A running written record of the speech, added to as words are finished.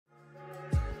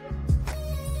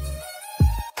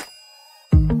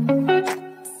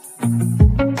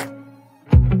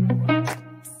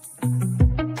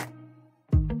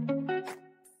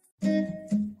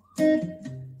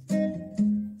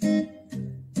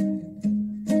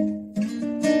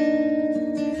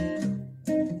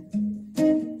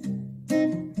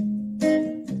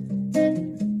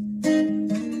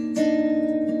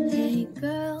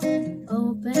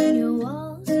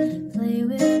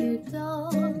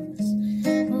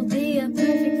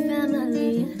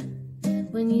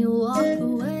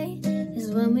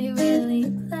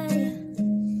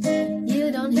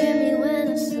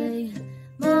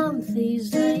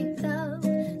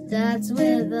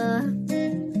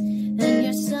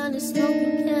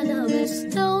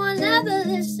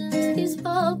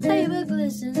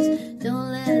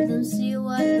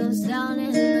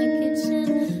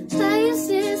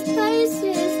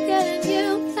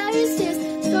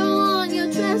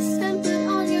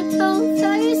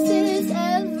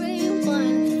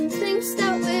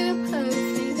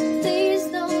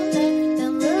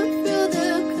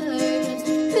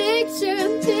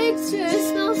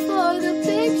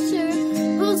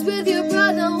with your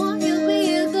brother, won't you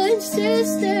be a good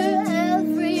sister?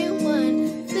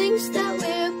 Everyone thinks that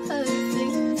we're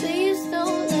perfect. Please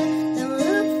don't let them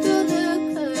look through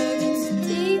the curtains.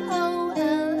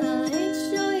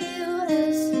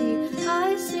 Dollhouse.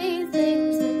 I see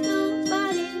things that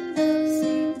nobody else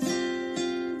sees.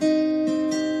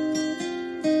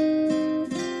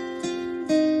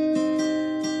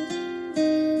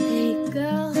 Hey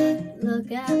girl,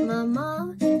 look at my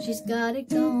mom. She's got it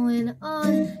going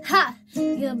on. Ha!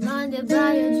 You're blinded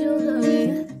by your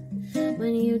jewelry.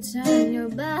 When you turn your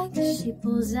back, she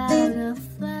pulls out a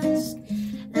flask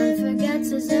and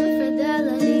forgets his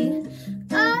infidelity.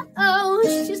 Uh-oh,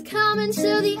 she's coming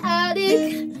to the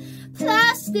attic.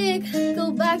 Plastic,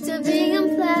 go back to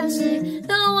being plastic.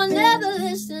 No one ever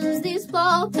listens, these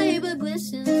wallpaper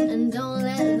glistens. And don't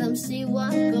let them see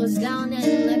what goes down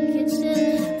in the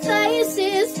kitchen.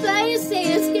 Places,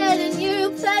 places, get in your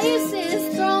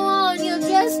places. Throw on your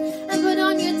dress and put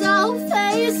on your doll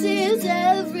faces.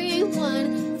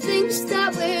 Everyone thinks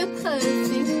that we're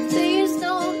perfect. Please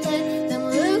don't let them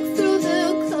look through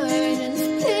the curtains.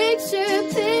 Picture,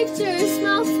 picture,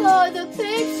 smile for the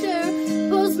picture.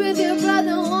 Pose with your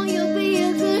brother, won't you be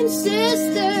a good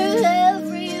sister?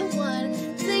 Everyone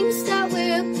thinks that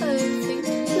we're perfect.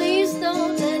 Please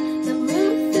don't let them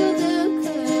look through the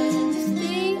curtains.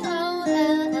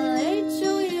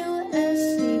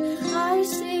 Dollhouse. I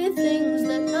see things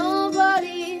that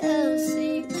nobody else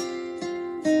sees.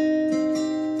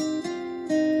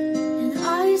 And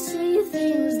I see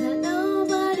things that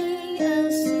nobody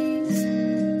else sees.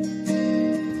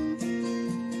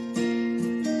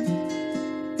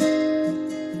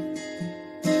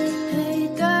 Hey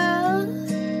girl,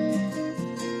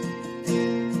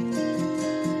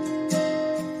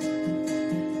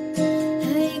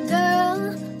 hey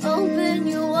girl, open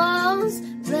your walls,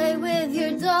 play with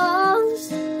your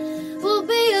dolls. We'll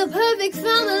be a perfect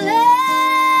family.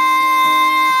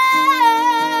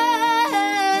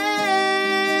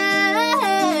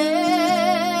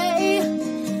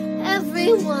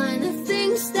 Everyone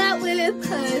thinks that we're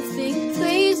perfect.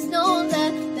 Please don't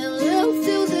let them look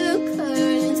through the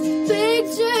curtains.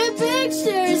 Picture,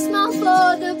 picture, smile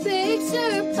for the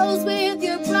picture. Pose with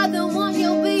your brother, won't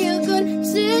you be a good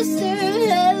sister?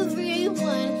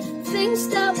 Everyone thinks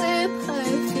that we're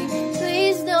perfect.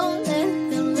 Please don't let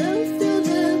them look through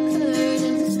the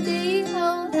curtains.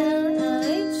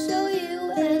 Dollhouse.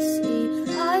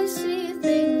 I see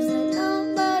things that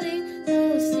nobody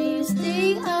else sees.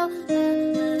 Dollhouse.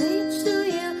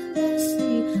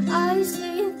 I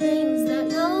see things that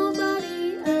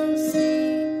nobody else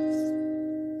sees.